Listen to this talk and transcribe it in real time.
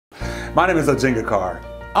My name is Oginga Carr.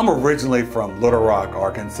 I'm originally from Little Rock,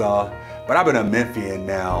 Arkansas, but I've been a Memphian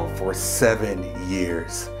now for 7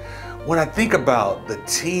 years. When I think about the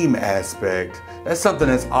team aspect, that's something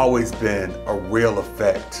that's always been a real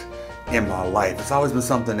effect in my life. It's always been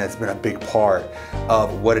something that's been a big part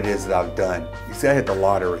of what it is that I've done. You see, I hit the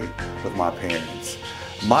lottery with my parents.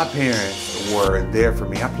 My parents were there for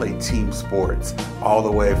me. I played team sports all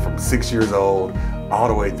the way from 6 years old all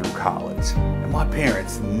the way through college. And my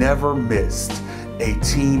parents never missed a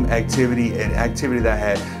team activity, an activity that I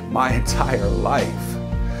had my entire life.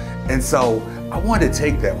 And so I wanted to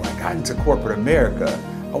take that when I got into corporate America.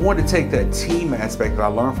 I wanted to take that team aspect that I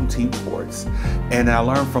learned from team sports and I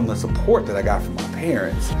learned from the support that I got from my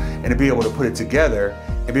parents, and to be able to put it together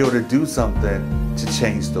and be able to do something to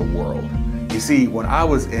change the world. You see, when I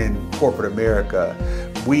was in corporate America,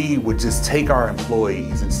 we would just take our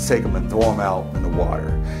employees and just take them and throw them out in the water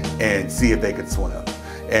and see if they could swim.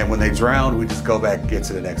 And when they drowned, we just go back and get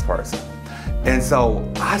to the next person. And so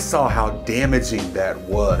I saw how damaging that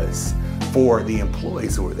was for the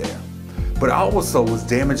employees who were there. But it also was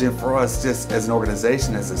damaging for us just as an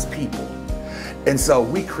organization, as people. And so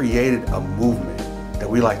we created a movement that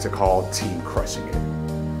we like to call Team Crushing It.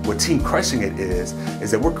 What Team Crushing It is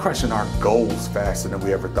that we're crushing our goals faster than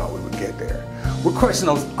we ever thought we would get there. We're crushing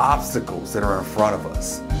those obstacles that are in front of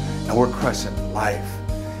us, and we're crushing life.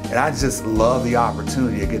 And I just love the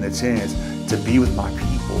opportunity of getting a chance to be with my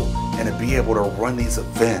people and to be able to run these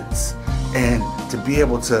events and to be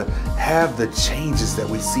able to have the changes that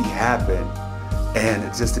we see happen and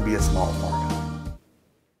just to be a small part of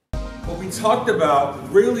it. What we talked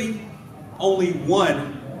about really only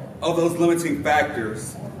one of those limiting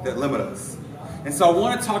factors that limit us. And so I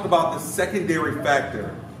want to talk about the secondary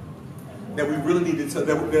factor that we really need to,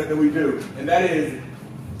 that we do, and that is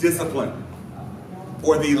discipline,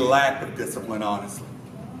 or the lack of discipline, honestly.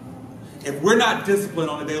 If we're not disciplined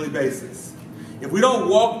on a daily basis, if we don't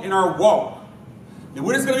walk in our walk, then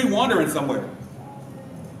we're just going to be wandering somewhere.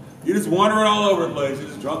 You're just wandering all over the place. You're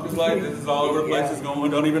just drunk as like this is all over the place. It's going,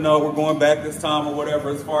 don't even know we're going back this time or whatever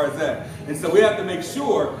as far as that. And so we have to make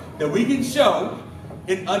sure that we can show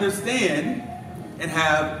and understand and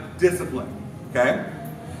have discipline, okay?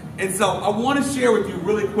 And so I want to share with you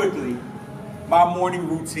really quickly my morning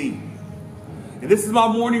routine. And this is my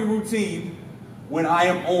morning routine when I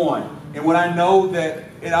am on. And when I know that,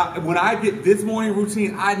 when I get this morning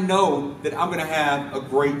routine, I know that I'm going to have a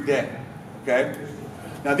great day, okay?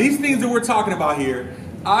 Now, these things that we're talking about here,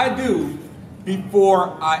 I do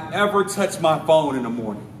before I ever touch my phone in the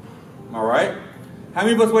morning, all right? How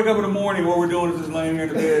many of us wake up in the morning, what we're doing is just laying here in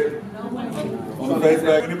the bed, on the face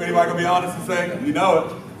back? Anybody going to be honest and say, you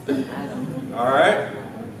know it, all right?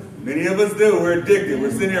 Many of us do. We're addicted.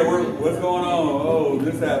 We're sitting here, what's going on? Oh,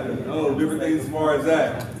 this happened. Oh, different things as far as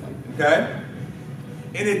that. Okay?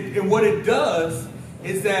 And what it does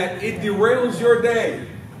is that it derails your day.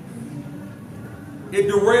 It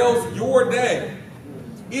derails your day.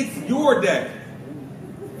 It's your day.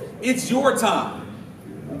 It's your time.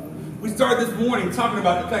 We started this morning talking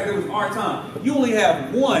about the fact that it was our time. You only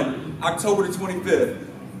have one October the 25th,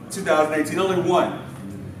 2018. Only one.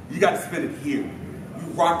 You got to spend it here. You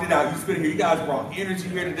rocked it out. You spent it here. You guys brought energy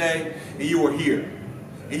here today, and you were here.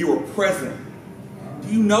 And you were present. Do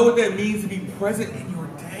you know what that means to be present in your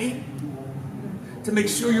day? To make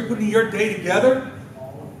sure you're putting your day together?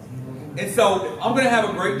 And so I'm going to have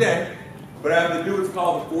a great day, but I have to do what's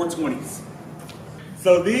called the 420s.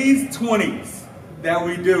 So these 20s that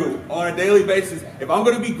we do on a daily basis, if I'm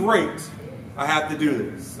going to be great, I have to do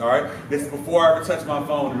this, all right? This is before I ever touch my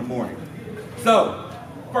phone in the morning. So,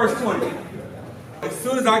 first 20. As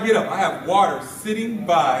soon as I get up, I have water sitting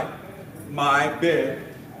by my bed.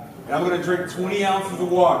 And I'm going to drink 20 ounces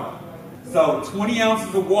of water. So 20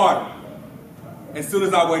 ounces of water as soon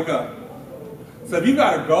as I wake up. So if you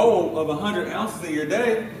got a goal of 100 ounces in your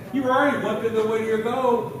day, you've already 1/5 of the way to your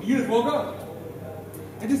goal. You just woke up.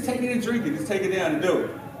 And just take it and drink it. Just take it down and do it.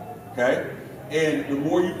 Okay? And the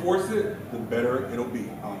more you force it, the better it'll be,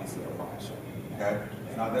 honestly, I promise you. Okay?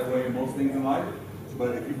 It's not that way in most things in life.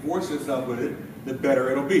 But if you force yourself with it, the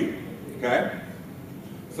better it'll be. Okay?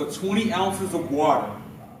 So 20 ounces of water.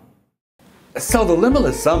 So the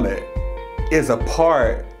Limitless Summit is a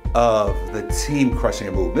part of the Team Crushing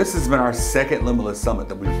It movement. This has been our second Limitless Summit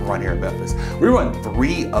that we've run here in Memphis. We run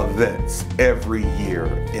 3 events every year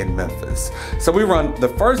in Memphis. So we run, the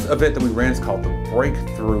first event that we ran is called the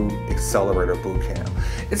Breakthrough Accelerator Bootcamp.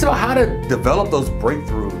 It's about how to develop those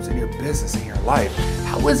breakthroughs in your business, in your life.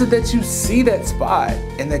 How is it that you see that spot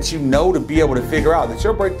and that you know to be able to figure out that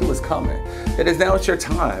your breakthrough is coming, that is now it's your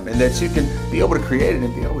time, and that you can be able to create it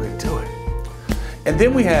and be able to do it. And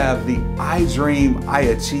then we have the I Dream, I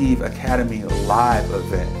Achieve Academy live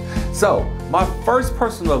event. So my first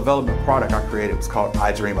personal development product I created was called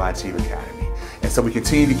I Dream, I Achieve Academy. And so we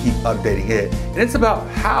continue to keep updating it. And it's about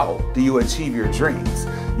how do you achieve your dreams?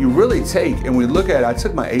 You really take, and we look at, I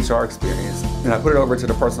took my HR experience and I put it over to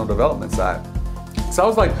the personal development side. So I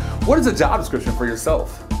was like, what is a job description for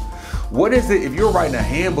yourself? What is it, if you're writing a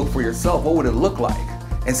handbook for yourself, what would it look like?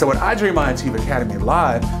 And so at I Dream, I Achieve Academy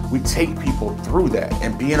Live, we take people through that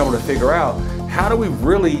and being able to figure out how do we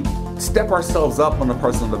really step ourselves up on the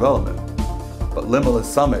personal development. But Limitless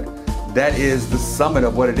Summit, that is the summit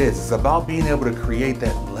of what it is. It's about being able to create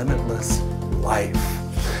that limitless life.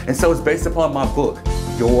 And so it's based upon my book,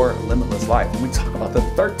 Your Limitless Life. And we talk about the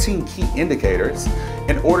 13 key indicators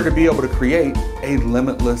in order to be able to create a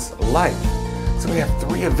limitless life. So we have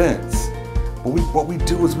 3 events. But what we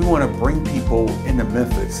do is we want to bring people into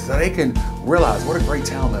Memphis so they can realize what a great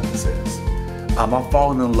town Memphis is. I've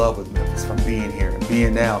fallen in love with Memphis from being here and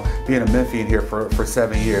being a Memphian here for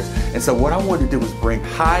 7 years. And so what I wanted to do was bring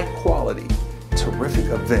high quality, terrific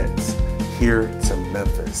events here to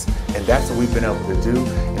Memphis. And that's what we've been able to do,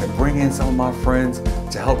 and to bring in some of my friends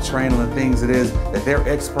to help train on the things it is that they're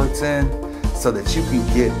experts in, so that you can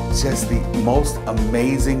get just the most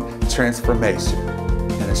amazing transformation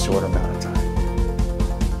in a short amount of time.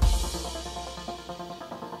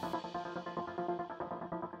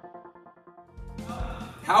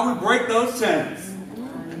 How we break those chains.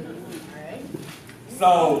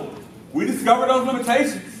 So we discover those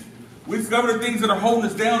limitations. We discover the things that are holding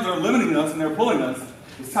us down, that are limiting us, and they're pulling us.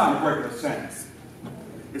 It's time to break those chains.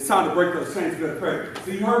 It's time to break those chains. Good prayer.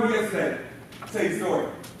 So you heard me yesterday tell you a story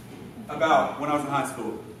about when I was in high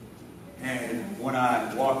school, and when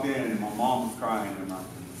I walked in and my mom was crying and my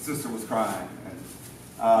sister was crying,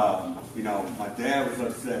 and you know, my dad was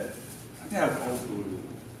upset. My dad was old school.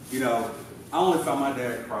 You know, I only saw my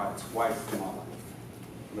dad cry twice in my life,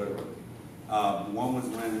 literally. One was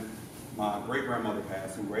when my great-grandmother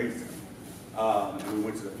passed, who raised him, and we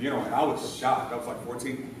went to the funeral, and I was shocked. I was like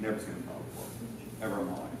 14, never seen him cry before, ever in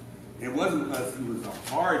my life. And it wasn't because he was a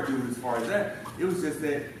hard dude as far as that. It was just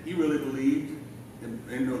that he really believed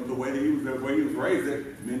in the way that he was raised,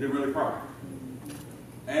 that men didn't really cry.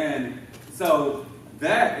 And so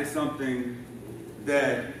that is something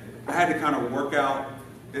that I had to kind of work out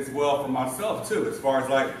as well for myself too, as far as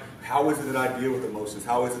like, how is it that I deal with emotions?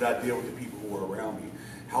 How is it that I deal with the people who are around me?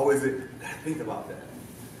 How is it that I think about that?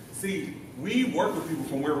 See, we work with people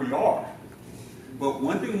from where we are. But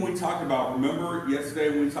one thing we talked about, remember yesterday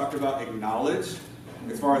when we talked about acknowledge,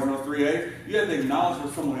 as far as those 3 A's, you have to acknowledge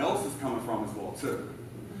where someone else is coming from as well too.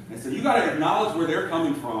 And so you got to acknowledge where they're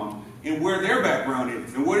coming from and where their background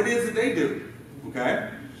is and what it is that they do, okay?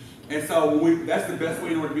 And so that's the best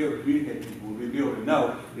way in order to be able to communicate with people, to be able to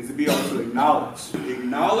know, is to be able to acknowledge.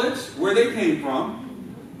 Acknowledge where they came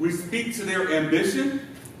from. We speak to their ambition,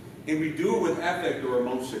 and we do it with affect or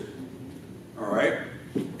emotion. All right?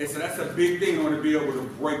 And so that's a big thing in order to be able to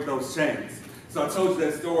break those chains. So I told you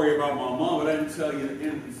that story about my mom, but I didn't tell you the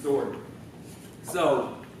end of the story.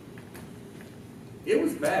 So it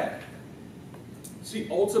was bad. She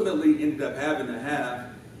ultimately ended up having to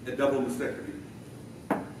have a double mastectomy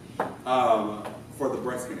for the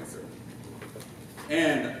breast cancer.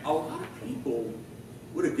 And a lot of people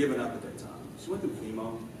would have given up at that time. She went through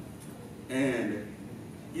chemo, and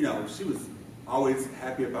you know, she was always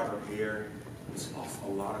happy about her hair. She lost a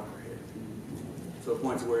lot of her hair, to a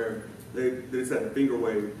point to where they just had a finger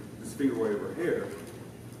wave of her hair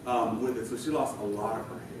with it. So she lost a lot of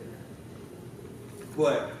her hair.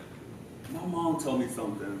 But my mom told me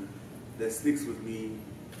something that sticks with me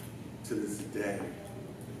to this day.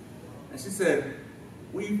 And she said,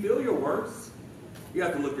 when you feel your worst, you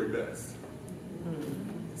have to look your best.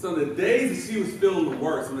 So the days that she was feeling the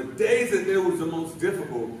worst, on the days that it was the most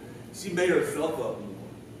difficult, she made herself up more.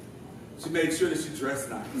 She made sure that she dressed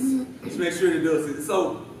nice. She made sure to do it.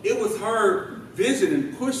 So it was her vision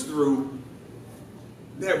and push through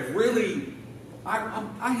that really,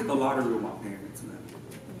 I hit the lottery with my parents, man.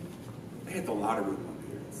 I hit the lottery with my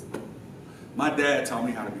parents. My dad taught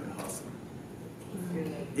me how to be a hustler.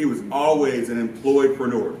 He was always an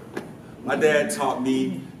employedpreneur. My dad taught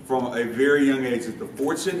me from a very young age that the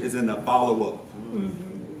fortune is in the follow-up.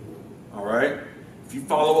 All right? If you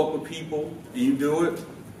follow up with people and you do it,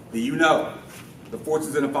 then you know the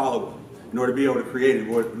fortune's in the follow-up in order to be able to create it,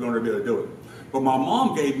 in order to be able to do it. But my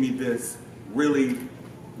mom gave me this really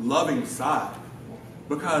loving side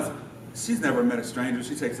because she's never met a stranger.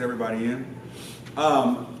 She takes everybody in.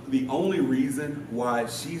 The only reason why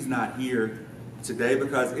she's not here today,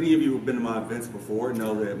 because any of you who've been to my events before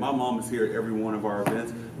know that my mom is here at every one of our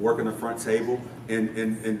events, working the front table,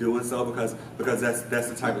 in doing so because that's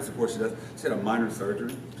the type of support she does. She had a minor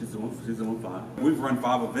surgery. She's doing fine. We've run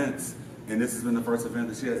 5 events, and this has been the first event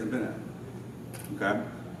that she hasn't been at. Okay?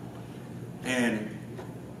 And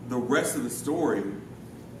the rest of the story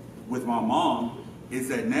with my mom is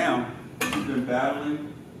that now she's been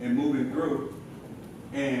battling and moving through,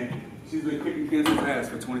 and she's been kicking cancer's ass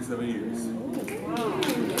for 27 years.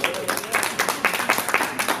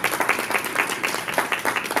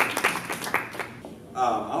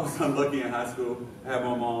 I was unlucky in high school. I had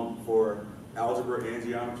my mom for algebra and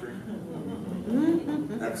geometry.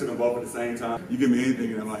 I took them both at the same time. You give me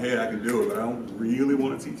anything in my head, I can do it, but I don't really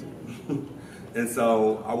want to teach it. And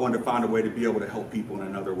so I wanted to find a way to be able to help people in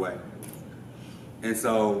another way. And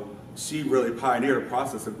so she really pioneered a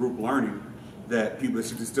process of group learning that she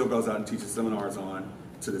just still goes out and teaches seminars on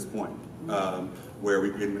to this point, where we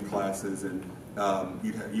get into classes and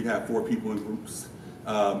you'd have 4 people in groups.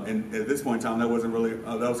 And at this point in time, that wasn't really,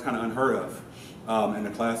 that was kind of unheard of in the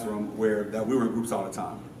classroom where we were in groups all the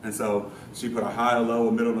time. And so she put a high, a low,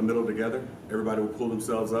 a middle, and a middle together. Everybody would pull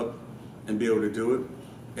themselves up and be able to do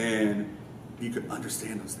it. And you could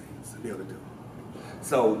understand those things and be able to do it.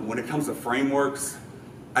 So when it comes to frameworks,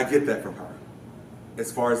 I get that from her.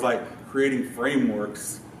 As far as like creating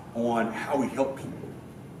frameworks on how we help people.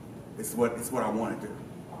 It's what I want to do.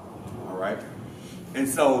 All right? And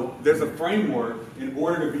so there's a framework in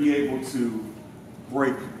order to be able to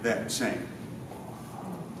break that chain.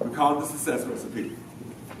 We call it the success recipe.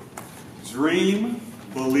 Dream,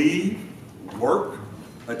 believe, work,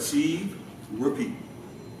 achieve, repeat.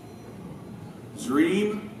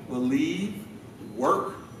 Dream, believe,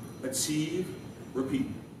 work, achieve, repeat.